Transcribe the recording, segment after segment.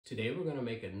Today we're going to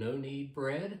make a no-knead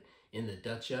bread in the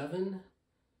Dutch oven.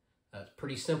 It's a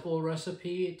pretty simple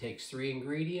recipe. It takes 3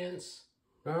 ingredients.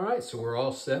 All right, so we're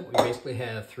all set. We basically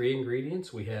have 3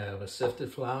 ingredients. We have a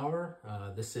sifted flour.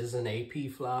 This is an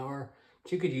AP flour,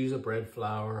 but you could use a bread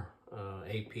flour.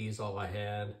 AP is all I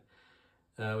had.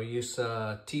 We use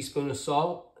a teaspoon of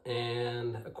salt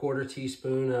and a 1/4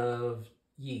 teaspoon of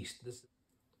yeast. This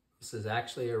is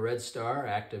actually a Red Star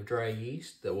active dry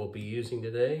yeast that we'll be using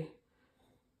today.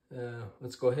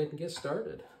 Let's go ahead and get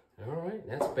started. All right,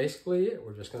 that's basically it.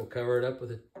 We're just going to cover it up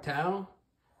with a towel,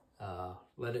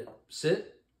 let it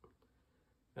sit.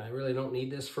 I really don't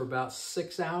need this for about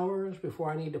 6 hours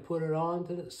before I need to put it on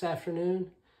this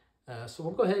afternoon. So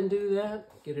we'll go ahead and do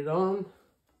that, get it on,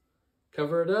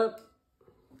 cover it up.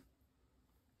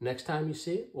 Next time you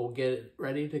see it, we'll get it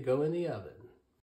ready to go in the oven.